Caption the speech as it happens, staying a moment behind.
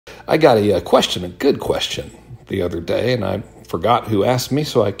I got a question, a good question the other day, and I forgot who asked me,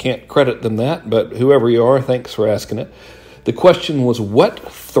 so I can't credit them that, but whoever you are, thanks for asking it. The question was, what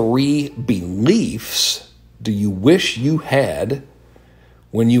 3 beliefs do you wish you had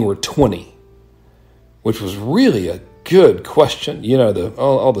when you were 20? Which was really a good question. You know,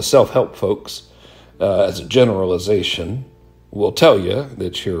 all the self-help folks, as a generalization, will tell you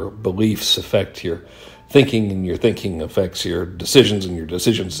that your beliefs affect your thinking, and your thinking affects your decisions, and your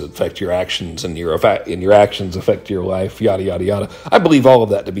decisions affect your actions, and your actions affect your life, yada, yada, yada. I believe all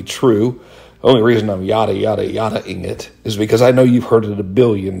of that to be true. The only reason I'm yada, yada, yada-ing it is because I know you've heard it a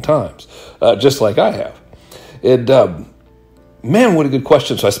billion times, just like I have. Man, what a good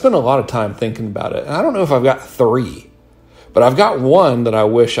question. So I spent a lot of time thinking about it. And I don't know if I've got 3, but I've got one that I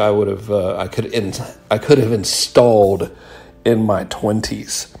wish I would have, I could have installed in my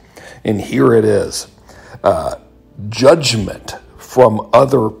 20s. And here it is. Judgment from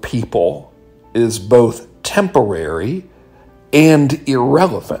other people is both temporary and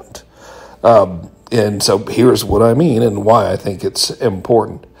irrelevant. And so here's what I mean and why I think it's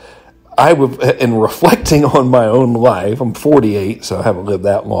important. In reflecting on my own life, I'm 48, so I haven't lived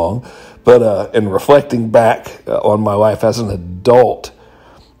that long, but in reflecting back on my life as an adult,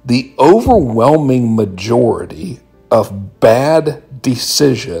 the overwhelming majority of bad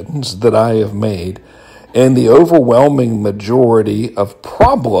decisions that I have made and the overwhelming majority of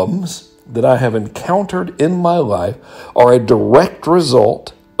problems that I have encountered in my life are a direct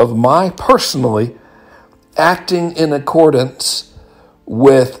result of my personally acting in accordance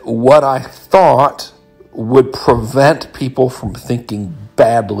with what I thought would prevent people from thinking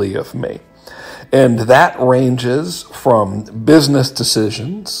badly of me. And that ranges from business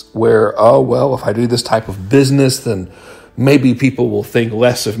decisions where, if I do this type of business, then maybe people will think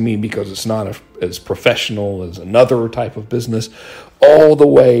less of me because it's not as professional as another type of business, all the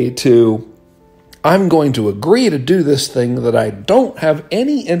way to I'm going to agree to do this thing that I don't have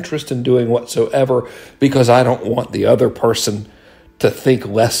any interest in doing whatsoever because I don't want the other person to think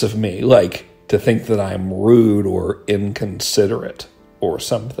less of me, like to think that I'm rude or inconsiderate or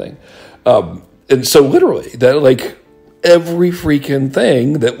something. And so literally, that like every freaking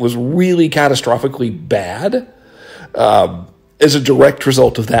thing that was really catastrophically bad is a direct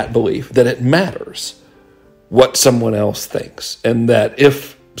result of that belief that it matters what someone else thinks, and that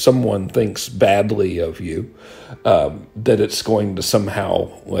if someone thinks badly of you, that it's going to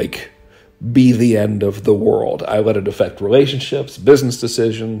somehow like be the end of the world. I let it affect relationships, business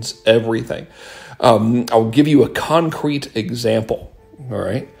decisions, everything. I'll give you a concrete example, all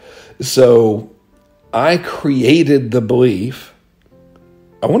right? So I created the belief.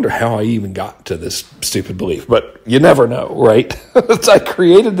 I wonder how I even got to this stupid belief, but you never know, right? So I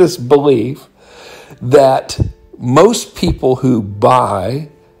created this belief that most people who buy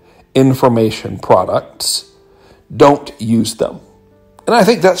information products don't use them. And I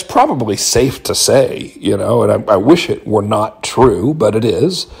think that's probably safe to say, and I wish it were not true, but it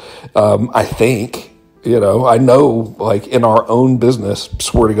is. I think, I know, like in our own business,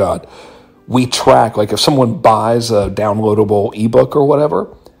 swear to God, we track, like if someone buys a downloadable ebook or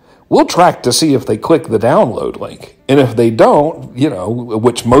whatever, we'll track to see if they click the download link. And if they don't,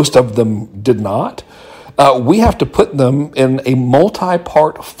 which most of them did not, we have to put them in a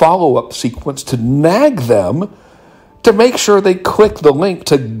multi-part follow-up sequence to nag them to make sure they click the link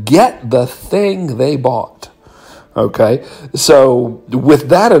to get the thing they bought. Okay? So with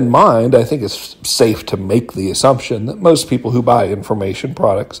that in mind, I think it's safe to make the assumption that most people who buy information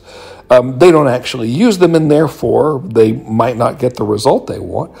products, they don't actually use them, and therefore they might not get the result they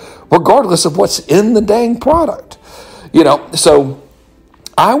want, regardless of what's in the dang product. So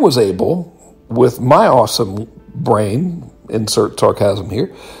I was able, with my awesome brain, insert sarcasm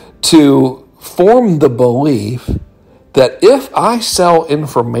here, to form the belief that if I sell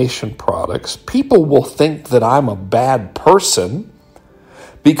information products, people will think that I'm a bad person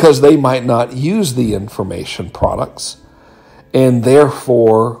because they might not use the information products and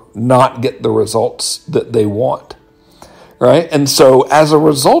therefore not get the results that they want, right? And so as a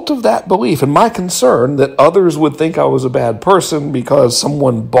result of that belief and my concern that others would think I was a bad person because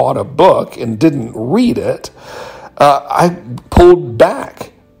someone bought a book and didn't read it, I pulled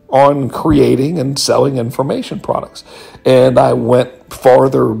back on creating and selling information products. And I went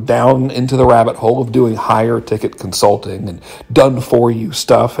farther down into the rabbit hole of doing higher ticket consulting and done for you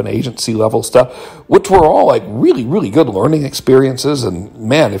stuff and agency level stuff, which were all like really, really good learning experiences. And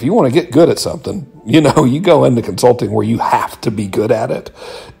man, if you want to get good at something, you go into consulting where you have to be good at it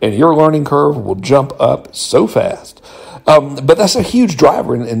and your learning curve will jump up so fast. But that's a huge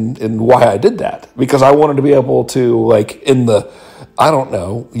driver in why I did that, because I wanted to be able to, like, in the I don't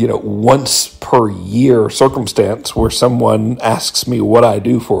know, once per year circumstance where someone asks me what I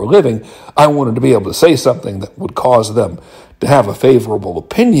do for a living, I wanted to be able to say something that would cause them to have a favorable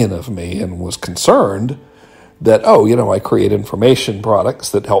opinion of me, and was concerned that, I create information products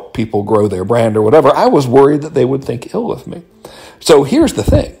that help people grow their brand or whatever. I was worried that they would think ill of me. So here's the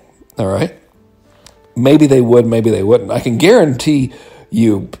thing, all right? Maybe they would, maybe they wouldn't. I can guarantee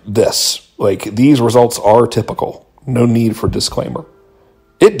you this, these results are typical. No need for disclaimer.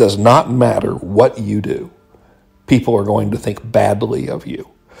 It does not matter what you do. People are going to think badly of you.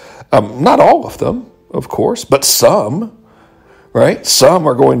 Not all of them, of course, but some, right? Some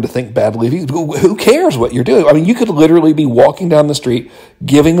are going to think badly of you. Who cares what you're doing? I mean, you could literally be walking down the street,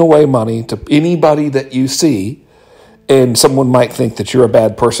 giving away money to anybody that you see, and someone might think that you're a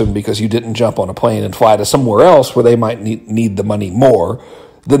bad person because you didn't jump on a plane and fly to somewhere else where they might need the money more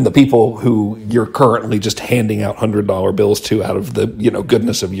than the people who you're currently just handing out $100 bills to out of the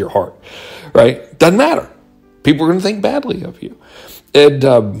goodness of your heart, right? Doesn't matter. People are going to think badly of you. And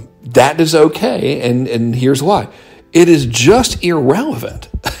that is okay, and here's why. It is just irrelevant.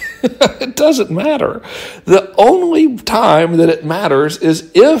 It doesn't matter. The only time that it matters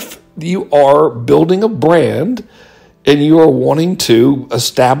is if you are building a brand and you are wanting to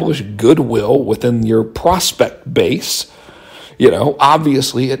establish goodwill within your prospect base.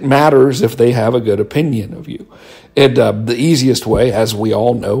 Obviously it matters if they have a good opinion of you. And the easiest way, as we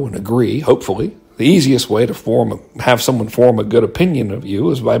all know and agree, hopefully, the easiest way to have someone form a good opinion of you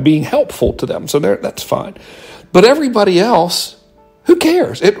is by being helpful to them. So that's fine. But everybody else, who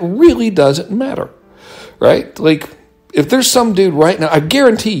cares? It really doesn't matter, right? If there's some dude right now, I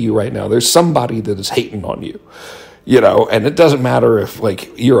guarantee you right now, there's somebody that is hating on you, and it doesn't matter if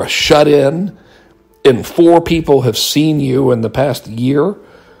you're a shut-in, and 4 people have seen you in the past year,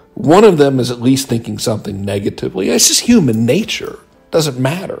 one of them is at least thinking something negatively. It's just human nature. It doesn't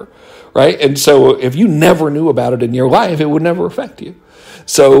matter, right? And so if you never knew about it in your life, it would never affect you.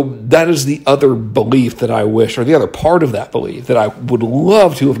 So that is the other belief that I wish, or the other part of that belief that I would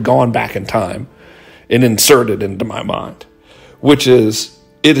love to have gone back in time and inserted into my mind, which is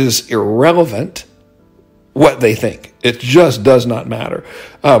it is irrelevant what they think. It just does not matter.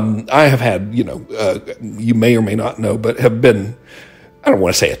 I have had, you may or may not know, but have been, I don't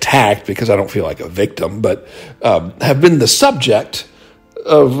want to say attacked because I don't feel like a victim, but have been the subject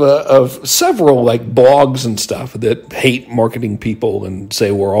of several blogs and stuff that hate marketing people and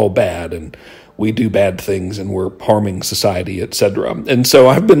say we're all bad and we do bad things and we're harming society, etc. And so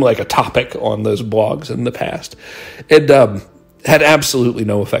I've been a topic on those blogs in the past. And had absolutely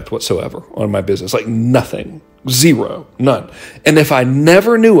no effect whatsoever on my business. Nothing. Zero. None. And if I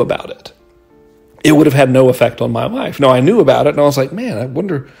never knew about it, it would have had no effect on my life. Now, I knew about it, and I was like, man, I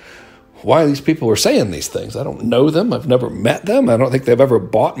wonder why these people are saying these things. I don't know them. I've never met them. I don't think they've ever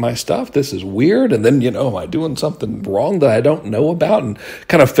bought my stuff. This is weird. And then, am I doing something wrong that I don't know about? And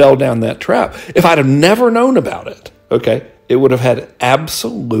kind of fell down that trap. If I'd have never known about it, okay, it would have had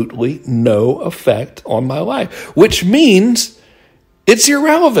absolutely no effect on my life, which means it's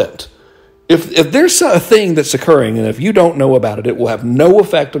irrelevant. If there's a thing that's occurring and if you don't know about it, it will have no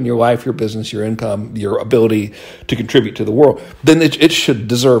effect on your life, your business, your income, your ability to contribute to the world, then it should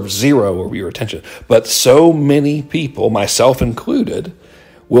deserve zero of your attention. But so many people, myself included,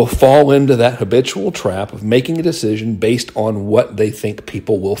 will fall into that habitual trap of making a decision based on what they think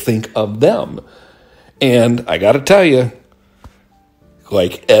people will think of them. And I got to tell you,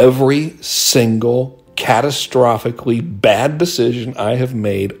 every single catastrophically bad decision I have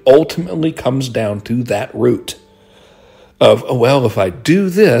made ultimately comes down to that root of, if I do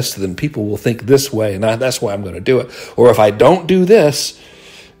this, then people will think this way, and that's why I'm going to do it. Or if I don't do this,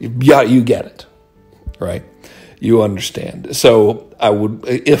 yeah, you get it, right? You understand. So I would,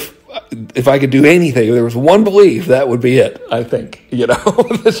 if I could do anything, if there was one belief, that would be it, I think.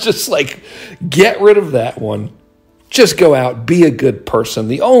 It's just get rid of that one. Just go out, be a good person.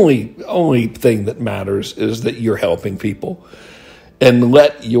 The only thing that matters is that you're helping people, and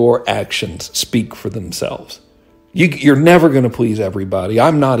let your actions speak for themselves. You're never going to please everybody.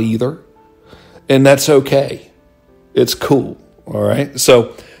 I'm not either, and that's okay. It's cool, all right?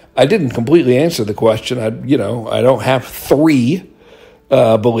 So I didn't completely answer the question. I don't have 3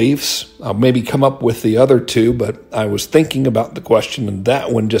 beliefs. I'll maybe come up with the other 2, but I was thinking about the question, and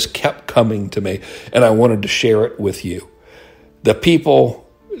that one just kept coming to me, and I wanted to share it with you. The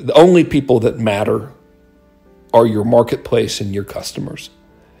only people that matter are your marketplace and your customers.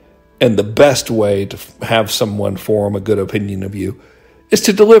 And the best way to have someone form a good opinion of you is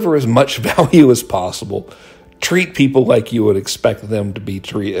to deliver as much value as possible. Treat people like you would expect them to be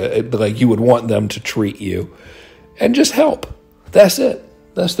treated, like you would want them to treat you, and just help. That's it.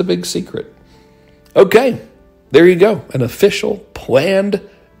 That's the big secret. Okay, there you go. An official planned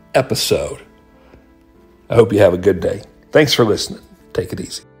episode. I hope you have a good day. Thanks for listening. Take it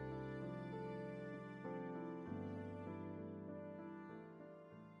easy.